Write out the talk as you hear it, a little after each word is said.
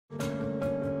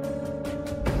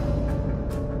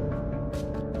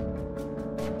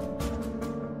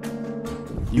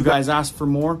You guys asked for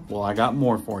more? Well, I got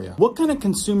more for you. What kind of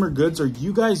consumer goods are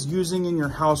you guys using in your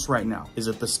house right now? Is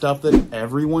it the stuff that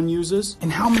everyone uses? And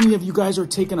how many of you guys are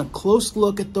taking a close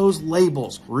look at those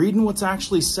labels, reading what's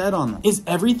actually said on them? Is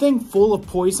everything full of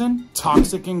poison,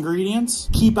 toxic ingredients?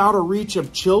 Keep out of reach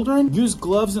of children? Use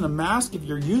gloves and a mask if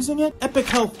you're using it? Epic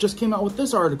Health just came out with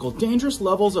this article, dangerous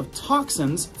levels of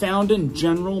toxins found in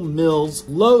General Mills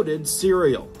loaded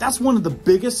cereal. That's one of the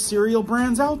biggest cereal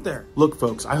brands out there. Look,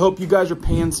 folks, I hope you guys are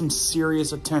paying some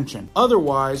serious attention.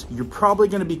 Otherwise, you're probably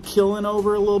going to be killing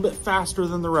over a little bit faster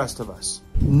than the rest of us.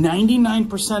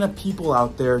 99% of people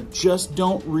out there just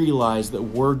don't realize that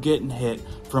we're getting hit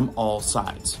from all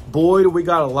sides. Boy, do we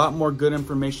got a lot more good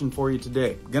information for you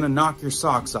today. Gonna knock your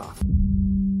socks off.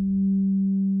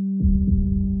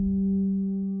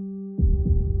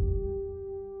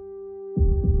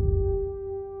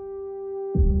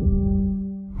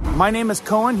 My name is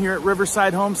Cohen here at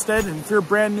Riverside Homestead, and if you're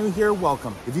brand new here,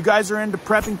 welcome. If you guys are into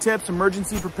prepping tips,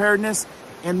 emergency preparedness,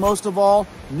 and most of all,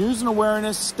 news and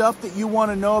awareness, stuff that you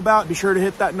want to know about, be sure to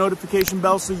hit that notification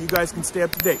bell so you guys can stay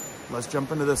up to date. Let's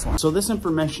jump into this one. So this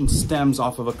information stems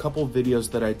off of a couple videos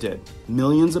that I did.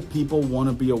 Millions of people want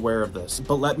to be aware of this,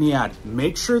 but let me add,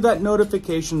 make sure that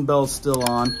notification bell is still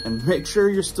on and make sure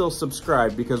you're still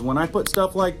subscribed, because when I put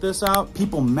stuff like this out,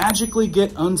 people magically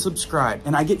get unsubscribed,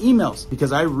 and I get emails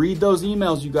because I read those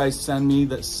emails you guys send me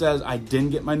that says I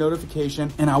didn't get my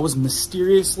notification and I was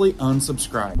mysteriously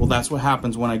unsubscribed. Well, that's what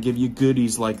happens when I give you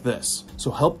goodies like this.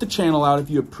 So help the channel out if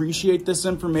you appreciate this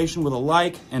information with a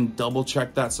like and double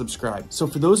check that subscribe. So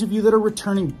for those of you that are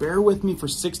returning, bear with me for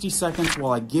 60 seconds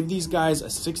while I give these guys a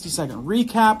 60-second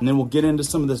recap, and then we'll get into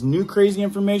some of this new crazy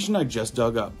information I just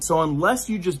dug up. So unless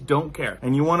you just don't care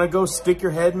and you want to go stick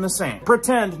your head in the sand,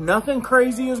 pretend nothing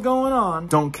crazy is going on,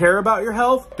 don't care about your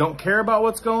health, don't care about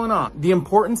what's going on, the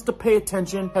importance to pay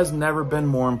attention has never been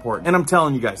more important. And I'm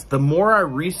telling you guys, the more I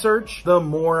research, the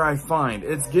more I find.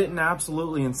 It's getting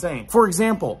absolutely insane. For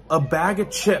example, a bag of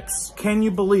chips. Can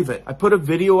you believe it? I put a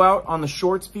video out on the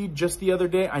shorts feed just the other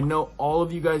day. I know all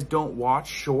of you guys don't watch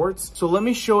shorts, so let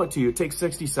me show it to you. It takes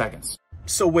 60 seconds.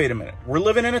 So wait a minute. We're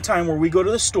living in a time where we go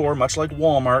to the store, much like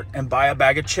Walmart, and buy a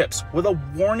bag of chips with a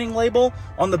warning label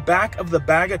on the back of the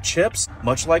bag of chips,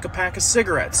 much like a pack of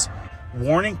cigarettes.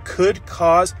 Warning: could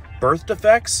cause birth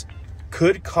defects,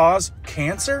 could cause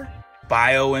cancer,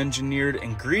 bioengineered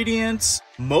ingredients.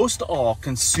 Most all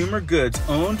consumer goods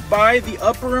owned by the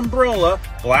upper umbrella,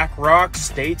 BlackRock,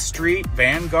 State Street,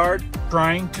 Vanguard,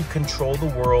 trying to control the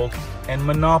world and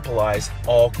monopolize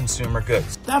all consumer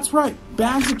goods. That's right,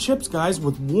 bags of chips, guys,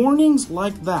 with warnings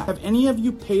like that. Have any of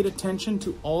you paid attention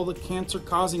to all the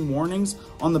cancer-causing warnings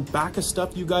on the back of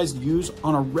stuff you guys use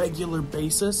on a regular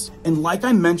basis? And like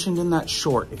I mentioned in that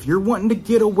short, if you're wanting to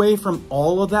get away from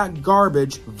all of that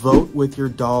garbage, vote with your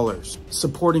dollars.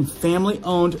 Supporting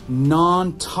family-owned,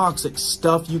 non-toxic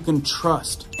stuff you can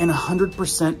trust, and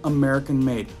 100% American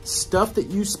made. Stuff that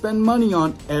you spend money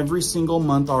on every single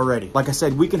month already. Like I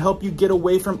said, we can help you get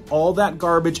away from all that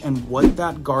garbage and what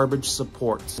that garbage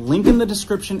supports. Link in the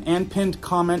description and pinned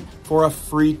comment for a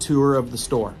free tour of the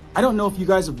store. I don't know if you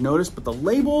guys have noticed, but the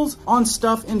labels on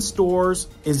stuff in stores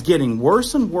is getting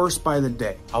worse and worse by the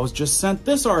day. I was just sent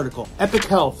this article. Epic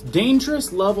Health,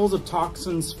 dangerous levels of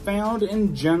toxins found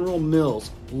in General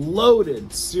Mills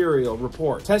loaded cereal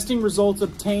report. Testing results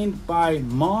obtained by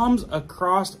moms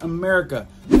across America.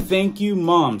 Thank you,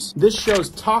 moms. This shows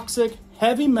toxic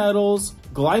heavy metals,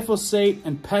 glyphosate,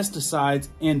 and pesticides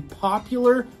in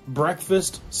popular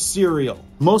breakfast cereal.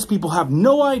 Most people have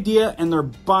no idea, and they're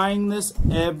buying this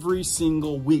every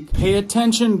single week. Pay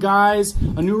attention, guys.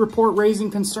 A new report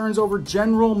raising concerns over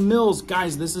General Mills.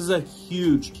 Guys, this is a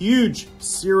huge, huge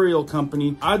cereal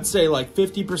company. I'd say like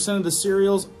 50% of the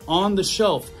cereals on the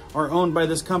shelf are owned by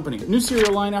this company. The new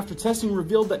cereal line, after testing,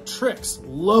 revealed that Trix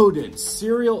loaded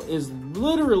cereal is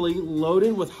literally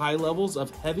loaded with high levels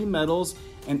of heavy metals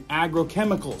and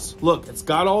agrochemicals. Look, it's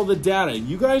got all the data.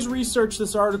 You guys research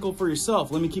this article for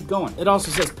yourself. Let me keep going. It also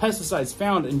says pesticides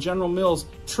found in General Mills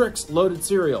Trix loaded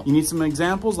cereal. You need some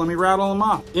examples? Let me rattle them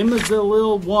off.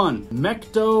 Imazolil 1,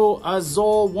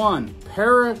 Mectoazole 1,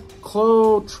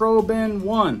 Paraclotrobin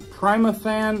 1,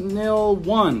 Primethanil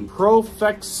 1,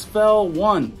 Profexfel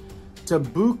 1,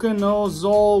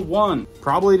 Tabucanozole 1.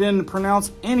 Probably didn't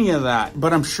pronounce any of that,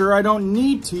 but I'm sure I don't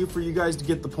need to for you guys to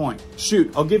get the point.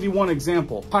 Shoot, I'll give you one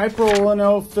example.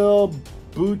 Piperonophyll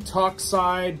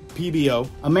butoxide PBO,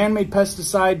 a man-made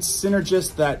pesticide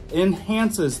synergist that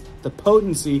enhances the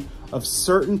potency of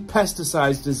certain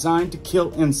pesticides designed to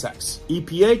kill insects.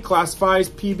 EPA classifies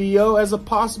PBO as a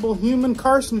possible human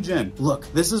carcinogen.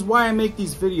 Look, this is why I make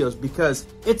these videos, because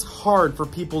it's hard for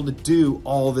people to do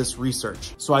all this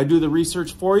research. So I do the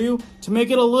research for you to make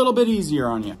it a little bit easier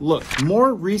on you. Look,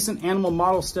 more recent animal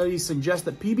model studies suggest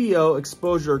that PBO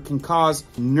exposure can cause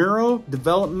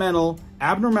neurodevelopmental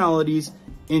abnormalities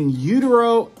in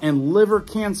utero and liver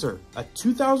cancer. A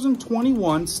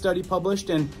 2021 study published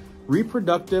in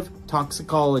Reproductive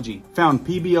Toxicology found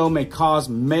PBO may cause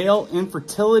male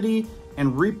infertility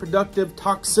and reproductive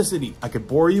toxicity. I could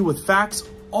bore you with facts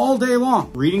all day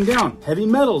long. Reading down, heavy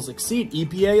metals exceed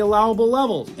EPA allowable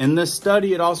levels. In this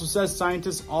study, it also says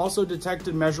scientists also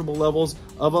detected measurable levels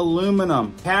of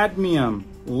aluminum, cadmium,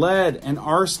 lead, and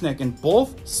arsenic in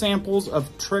both samples of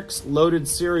Trix loaded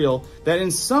cereal that in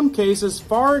some cases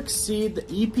far exceed the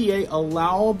EPA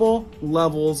allowable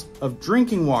levels of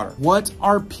drinking water. What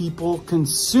are people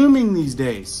consuming these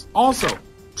days? Also,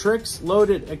 Trix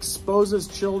loaded exposes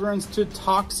children to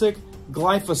toxic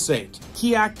glyphosate,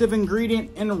 key active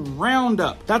ingredient in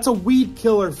Roundup. That's a weed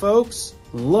killer, folks.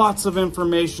 Lots of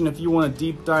information if you want to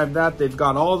deep dive that. They've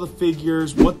got all the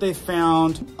figures, what they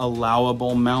found,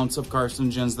 allowable amounts of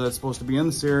carcinogens that's supposed to be in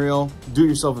the cereal. Do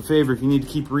yourself a favor, if you need to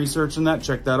keep researching that,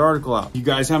 check that article out. If you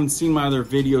guys haven't seen my other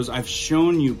videos, I've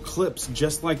shown you clips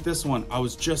just like this one. I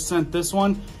was just sent this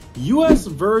one. US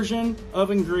version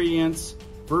of ingredients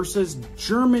versus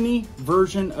Germany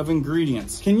version of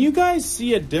ingredients. Can you guys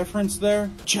see a difference there?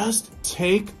 Just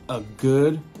take a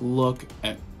good look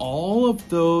at all of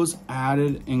those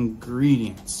added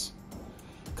ingredients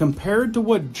compared to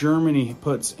what Germany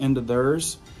puts into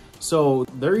theirs. So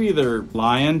they're either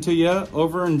lying to you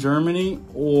over in Germany,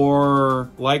 or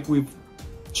like we've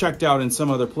checked out in some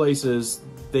other places,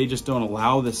 they just don't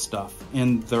allow this stuff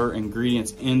in their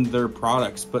ingredients, in their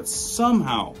products, but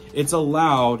somehow it's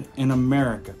allowed in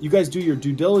America. You guys do your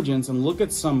due diligence and look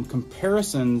at some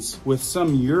comparisons with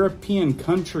some European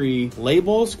country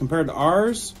labels compared to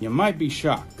ours. You might be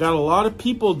shocked. Got a lot of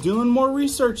people doing more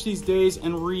research these days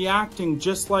and reacting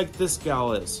just like this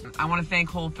gal is. I want to thank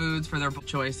Whole Foods for their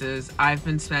choices. I've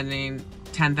been spending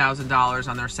 $10,000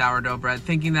 on their sourdough bread,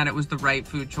 thinking that it was the right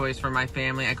food choice for my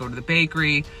family. I go to the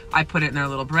bakery, I put it in their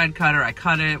little bread cutter, I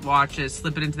cut it, watch it,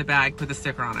 slip it into the bag, put the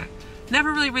sticker on it.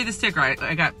 Never really read the sticker.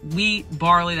 I got wheat,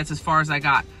 barley, that's as far as I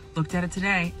got. Looked at it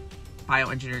today,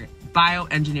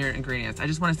 bioengineered ingredients. I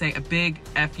just want to say a big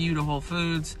F you to Whole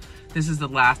Foods. This is the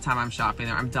last time I'm shopping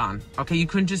there. I'm done. Okay, you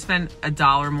couldn't just spend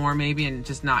 $1 more maybe and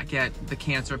just not get the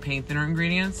cancer paint thinner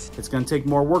ingredients? It's gonna take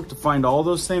more work to find all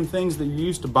those same things that you're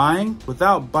used to buying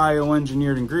without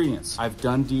bioengineered ingredients. I've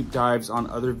done deep dives on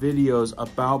other videos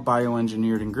about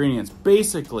bioengineered ingredients.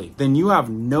 Basically, then you have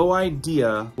no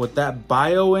idea what that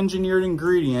bioengineered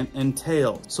ingredient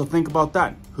entails. So think about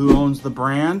that. Who owns the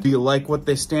brand? Do you like what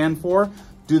they stand for?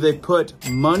 Do they put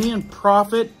money and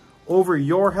profit over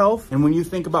your health? And when you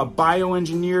think about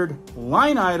bioengineered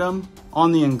line item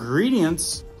on the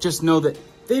ingredients, just know that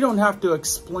they don't have to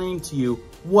explain to you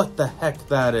what the heck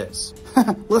that is.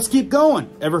 Let's keep going.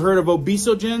 Ever heard of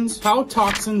obesogens? How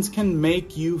toxins can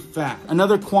make you fat.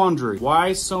 Another quandary.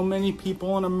 Why so many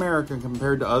people in America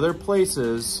compared to other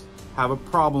places have a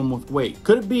problem with weight?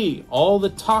 Could it be all the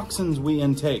toxins we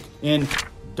intake in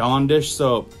Dawn dish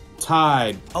soap,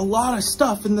 Tide, a lot of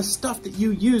stuff in the stuff that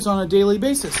you use on a daily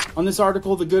basis? On this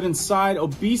article, The Good Inside,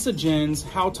 obesogens,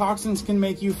 how toxins can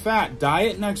make you fat.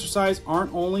 Diet and exercise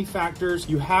aren't only factors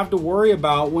you have to worry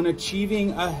about when achieving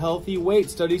a healthy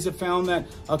weight. Studies have found that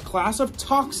a class of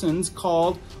toxins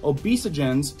called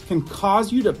obesogens can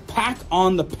cause you to pack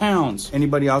on the pounds.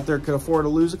 Anybody out there could afford to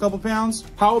lose a couple pounds?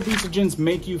 How obesogens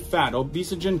make you fat.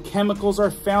 Obesogen chemicals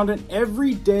are found in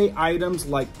everyday items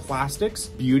like plastics,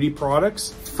 beauty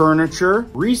products, furniture.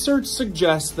 Research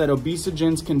suggests that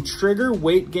obesogens can trigger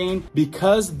weight gain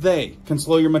because they can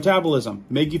slow your metabolism,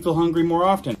 make you feel hungry more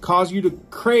often, cause you to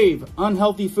crave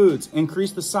unhealthy foods,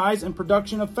 increase the size and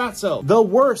production of fat cells. The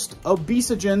worst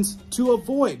obesogens to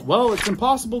avoid. Well, it's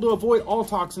impossible to avoid all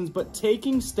toxins, but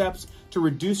taking steps to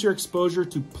reduce your exposure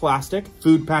to plastic,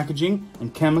 food packaging,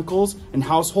 and chemicals and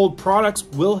household products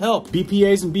will help.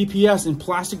 BPAs and BPS in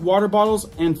plastic water bottles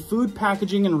and food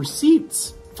packaging and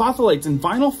receipts. Phthalates in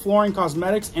vinyl flooring,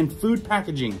 cosmetics, and food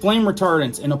packaging. Flame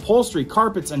retardants in upholstery,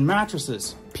 carpets, and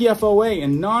mattresses. PFOA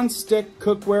in non-stick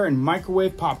cookware and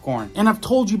microwave popcorn. And I've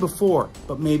told you before,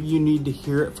 but maybe you need to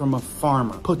hear it from a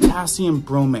farmer. Potassium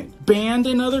bromate. Banned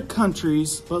in other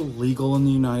countries, but legal in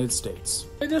the United States.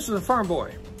 Hey, this is a farm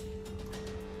boy.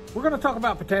 We're going to talk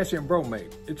about potassium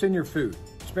bromate. It's in your food.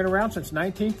 It's been around since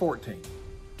 1914.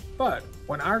 But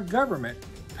when our government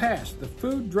passed the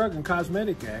Food, Drug, and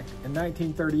Cosmetic Act in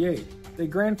 1938. They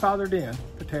grandfathered in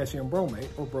potassium bromate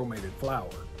or bromated flour.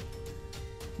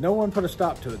 No one put a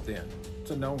stop to it then.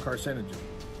 It's a known carcinogen,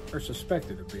 or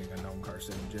suspected of being a known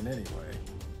carcinogen anyway.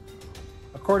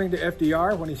 According to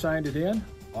FDR, when he signed it in,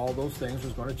 all those things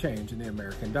was going to change in the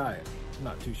American diet. I'm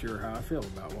not too sure how I feel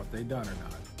about what they done or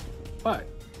not. But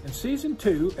in season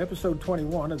 2, episode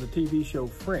 21 of the TV show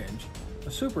Fringe,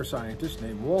 a super scientist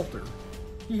named Walter,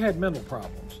 he had mental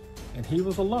problems, and he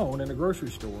was alone in a grocery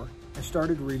store and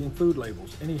started reading food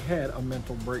labels, and he had a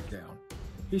mental breakdown.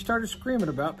 He started screaming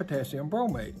about potassium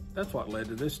bromate. That's what led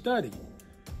to this study.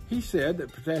 He said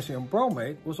that potassium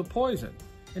bromate was a poison,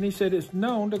 and he said it's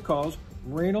known to cause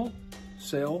renal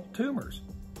cell tumors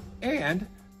and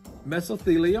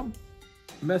mesotheliums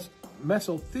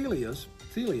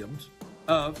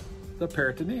of the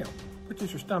peritoneum, which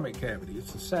is your stomach cavity.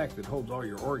 It's the sac that holds all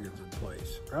your organs in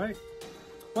place, right?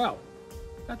 Well,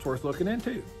 that's worth looking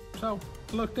into. So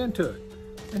I looked into it,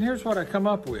 and here's what I come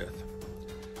up with.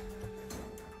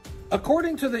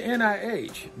 According to the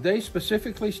NIH, they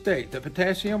specifically state that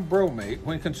potassium bromate,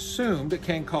 when consumed, it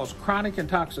can cause chronic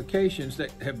intoxications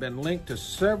that have been linked to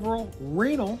several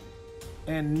renal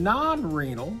and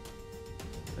non-renal,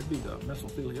 that'd be the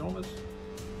mesotheliomas,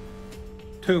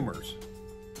 tumors.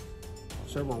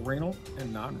 Several renal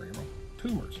and non-renal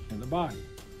tumors in the body.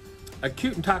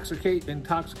 Acute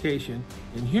intoxication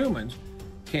in humans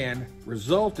can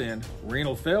result in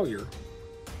renal failure,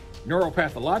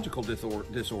 neuropathological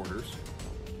disorders,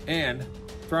 and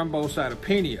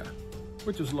thrombocytopenia,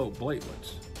 which is low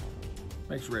platelets.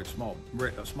 Makes small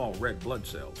red blood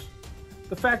cells.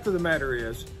 The fact of the matter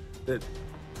is that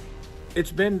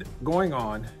it's been going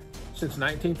on since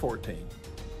 1914.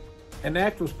 An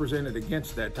act was presented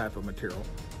against that type of material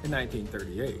in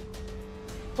 1938.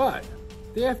 But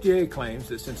the FDA claims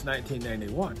that since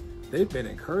 1991, they've been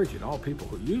encouraging all people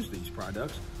who use these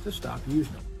products to stop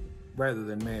using them, rather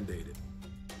than mandate it.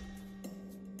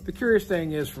 The curious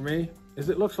thing is for me, is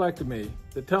it looks like to me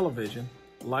that television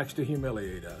likes to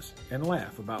humiliate us and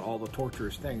laugh about all the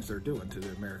torturous things they're doing to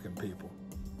the American people.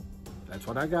 That's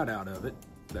what I got out of it.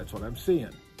 That's what I'm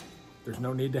seeing. There's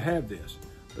no need to have this.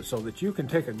 But so that you can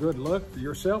take a good look for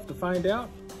yourself to find out,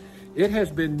 it has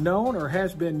been known or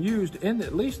has been used in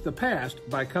at least the past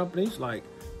by companies like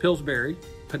Pillsbury,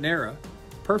 Panera,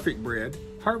 Perfect Bread,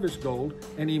 Harvest Gold,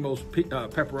 and Emo's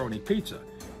Pepperoni Pizza.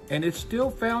 And it's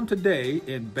still found today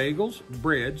in bagels,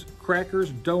 breads,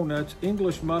 crackers, donuts,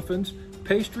 English muffins,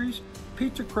 pastries,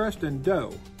 pizza crust and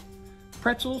dough,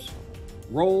 pretzels,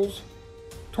 rolls,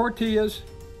 tortillas,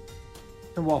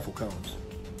 and waffle cones.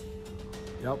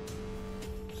 Yep,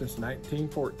 since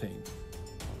 1914.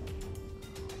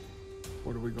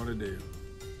 What are we going to do?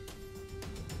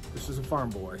 This is a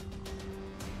farm boy.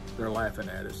 They're laughing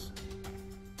at us.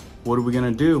 What are we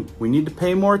gonna do? We need to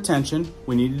pay more attention.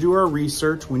 We need to do our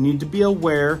research. We need to be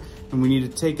aware, and we need to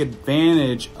take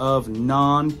advantage of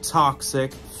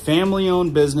non-toxic,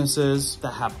 family-owned businesses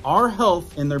that have our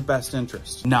health in their best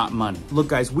interest, not money. Look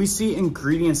guys, we see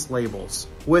ingredients labels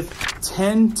with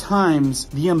 10 times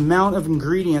the amount of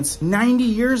ingredients 90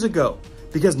 years ago.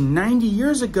 Because 90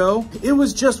 years ago, it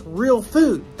was just real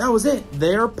food. That was it.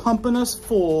 They're pumping us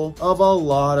full of a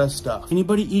lot of stuff.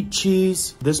 Anybody eat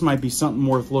cheese? This might be something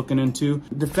worth looking into.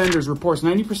 Defenders reports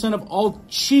 90% of all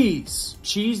cheese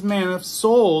mammoths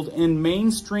sold in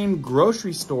mainstream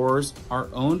grocery stores are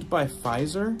owned by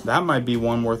Pfizer. That might be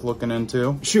one worth looking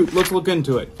into. Shoot, let's look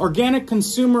into it. Organic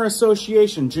Consumer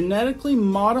Association, genetically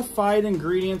modified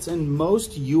ingredients in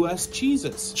most US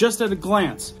cheeses. Just at a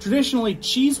glance, traditionally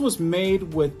cheese was made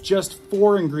with just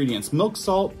 4 ingredients: milk,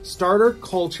 salt, starter,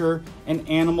 culture, and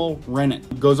animal rennet.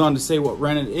 It goes on to say what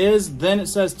rennet is. Then it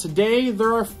says, today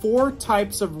there are 4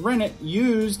 types of rennet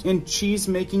used in cheese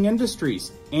making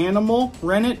industries: animal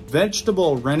rennet,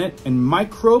 vegetable rennet, and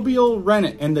microbial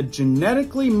rennet, and the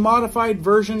genetically modified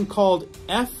version called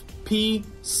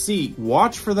FPC.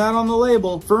 Watch for that on the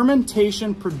label.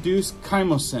 Fermentation produced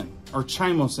chymosin, or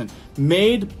chymosin,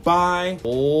 made by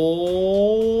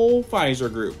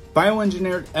Pfizer Group.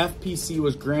 Bioengineered FPC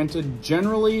was granted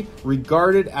generally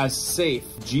regarded as safe,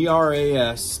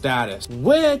 GRAS status,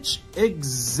 which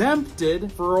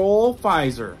exempted for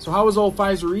Pfizer. So how is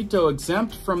Pfizerito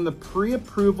exempt from the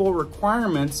pre-approval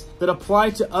requirements that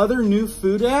apply to other new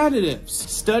food additives?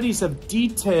 Studies have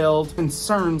detailed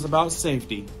concerns about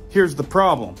safety. Here's the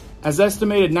problem. As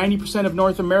estimated, 90% of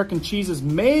North American cheese is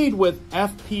made with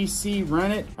FPC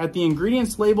rennet. At the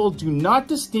ingredients label, do not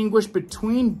distinguish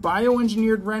between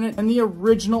bioengineered rennet and the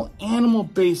original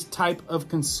animal-based type of.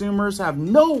 Consumers have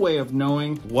no way of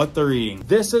knowing what they're eating.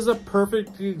 This is a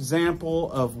perfect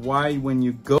example of why when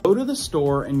you go to the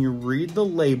store and you read the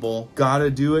label, gotta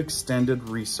do extended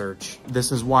research.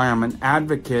 This is why I'm an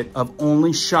advocate of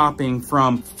only shopping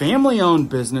from family-owned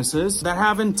businesses that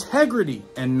have integrity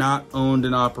and not owned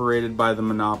and operated by the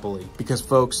monopoly. Because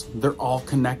folks, they're all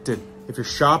connected. If you're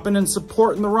shopping and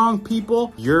supporting the wrong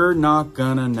people, you're not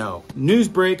gonna know. News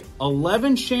break,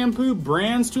 11 shampoo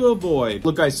brands to avoid.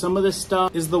 Look guys, some of this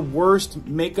stuff is the worst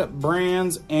makeup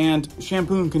brands and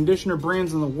shampoo and conditioner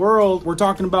brands in the world. We're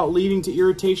talking about leading to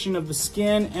irritation of the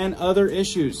skin and other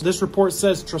issues. This report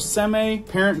says Tresemme,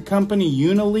 parent company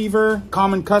Unilever,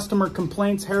 common customer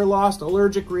complaints, hair loss,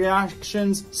 allergic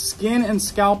reactions, skin and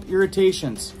scalp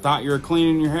irritations. Thought you were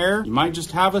cleaning your hair? You might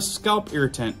just have a scalp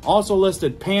irritant. Also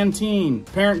listed Pantene,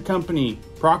 parent company,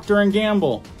 Procter &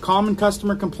 Gamble, common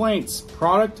customer complaints,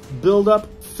 product buildup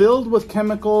filled with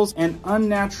chemicals and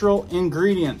unnatural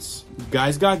ingredients. You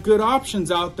guys got good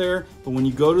options out there, but when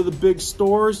you go to the big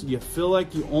stores, you feel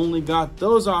like you only got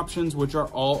those options, which are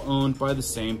all owned by the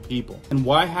same people. And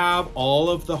why have all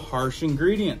of the harsh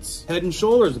ingredients? Head and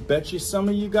Shoulders, I bet you some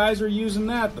of you guys are using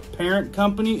that. The parent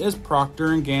company is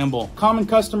Procter & Gamble. Common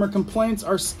customer complaints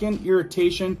are skin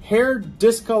irritation, hair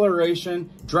discoloration,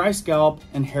 dry scalp,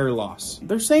 and hair loss.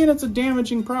 They're saying it's a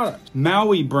damaging product.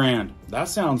 Maui brand. That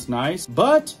sounds nice,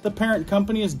 but the parent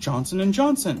company is Johnson &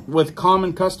 Johnson with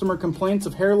common customer complaints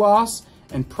of hair loss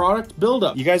and product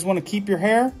buildup. You guys want to keep your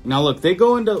hair? Now look, they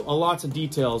go into lots of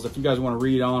details if you guys want to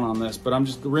read on this, but I'm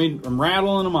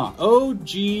rattling them off.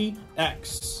 orJake,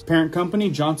 parent company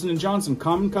Johnson & Johnson,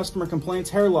 common customer complaints,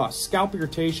 hair loss, scalp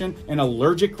irritation, and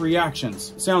allergic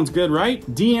reactions. Sounds good, right?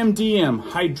 DMDM,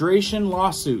 hydration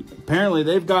lawsuit. Apparently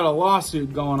they've got a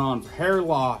lawsuit going on for hair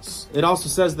loss. It also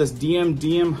says this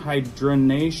DMDM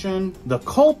hydration, the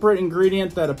culprit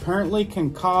ingredient that apparently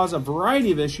can cause a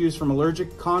variety of issues from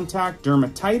allergic contact,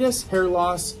 dermatitis, hair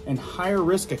loss, and higher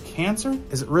risk of cancer.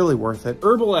 Is it really worth it?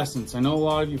 Herbal essence, I know a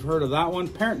lot of you've heard of that one.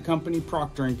 Parent company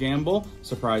Procter & Gamble,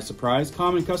 surprise, surprise.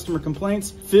 Common customer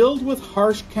complaints filled with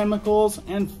harsh chemicals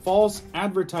and false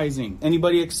advertising.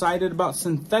 Anybody excited about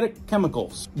synthetic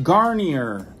chemicals?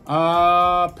 Garnier,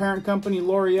 parent company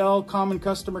L'Oreal, common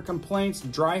customer complaints,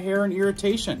 dry hair and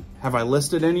irritation. Have I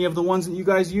listed any of the ones that you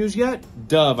guys use yet?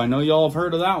 Dove, I know y'all have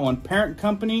heard of that one. Parent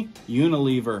company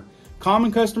Unilever.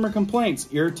 Common customer complaints,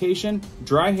 irritation,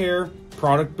 dry hair,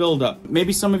 product buildup.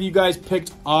 Maybe some of you guys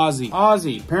picked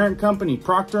Aussie, parent company,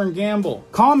 Procter & Gamble.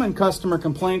 Common customer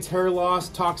complaints, hair loss,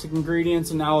 toxic ingredients,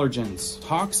 and allergens.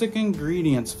 Toxic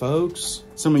ingredients, folks.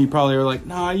 Some of you probably are like,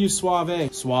 nah, I use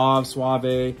Suave.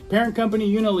 Suave. Parent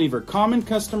company Unilever. Common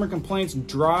customer complaints,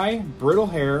 dry, brittle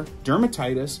hair,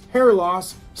 dermatitis, hair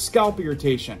loss, scalp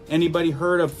irritation. Anybody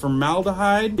heard of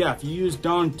formaldehyde? Yeah, if you use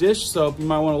Dawn dish soap, you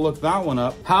might want to look that one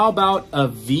up. How about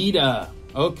Aveda?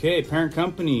 Okay, parent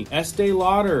company, Estee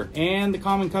Lauder, and the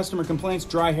common customer complaints,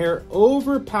 dry hair,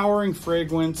 overpowering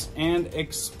fragrance, and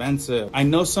expensive. I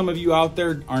know some of you out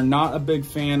there are not a big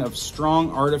fan of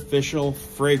strong artificial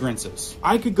fragrances.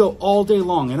 I could go all day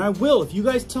long, and I will. If you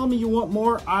guys tell me you want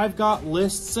more, I've got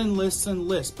lists and lists and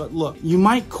lists. But look, you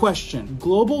might question,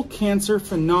 global cancer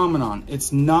phenomenon.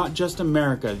 It's not just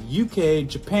America. UK,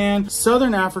 Japan,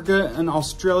 Southern Africa, and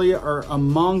Australia are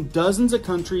among dozens of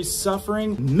countries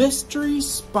suffering mystery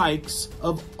spikes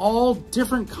of all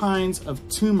different kinds of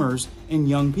tumors in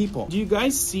young people. Do you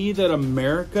guys see that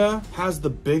America has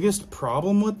the biggest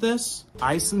problem with this?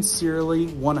 I sincerely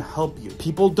want to help you.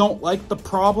 People don't like the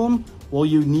problem. Well,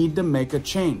 you need to make a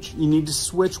change. You need to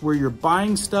switch where you're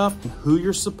buying stuff and who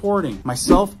you're supporting.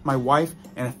 Myself, my wife,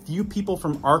 and a few people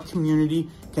from our community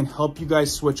can help you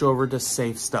guys switch over to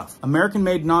safe stuff.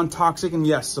 American-made, non-toxic, and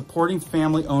yes, supporting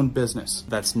family-owned business.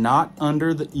 That's not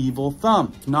under the evil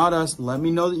thumb. If not us, let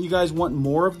me know that you guys want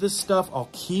more of this stuff. I'll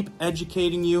keep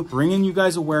educating you, bringing you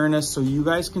guys awareness so you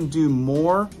guys can do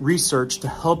more research to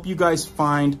help you guys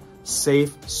find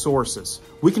safe sources.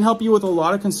 We can help you with a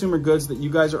lot of consumer goods that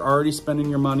you guys are already spending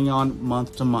your money on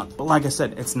month to month. But like I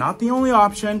said, it's not the only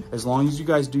option. As long as you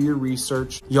guys do your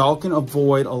research, y'all can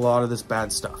avoid a lot of this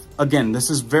bad stuff. Again, this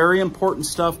is very important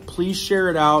stuff. Please share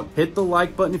it out. Hit the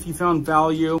like button if you found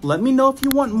value. Let me know if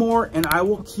you want more, and I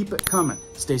will keep it coming.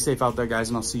 Stay safe out there, guys,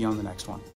 and I'll see you on the next one.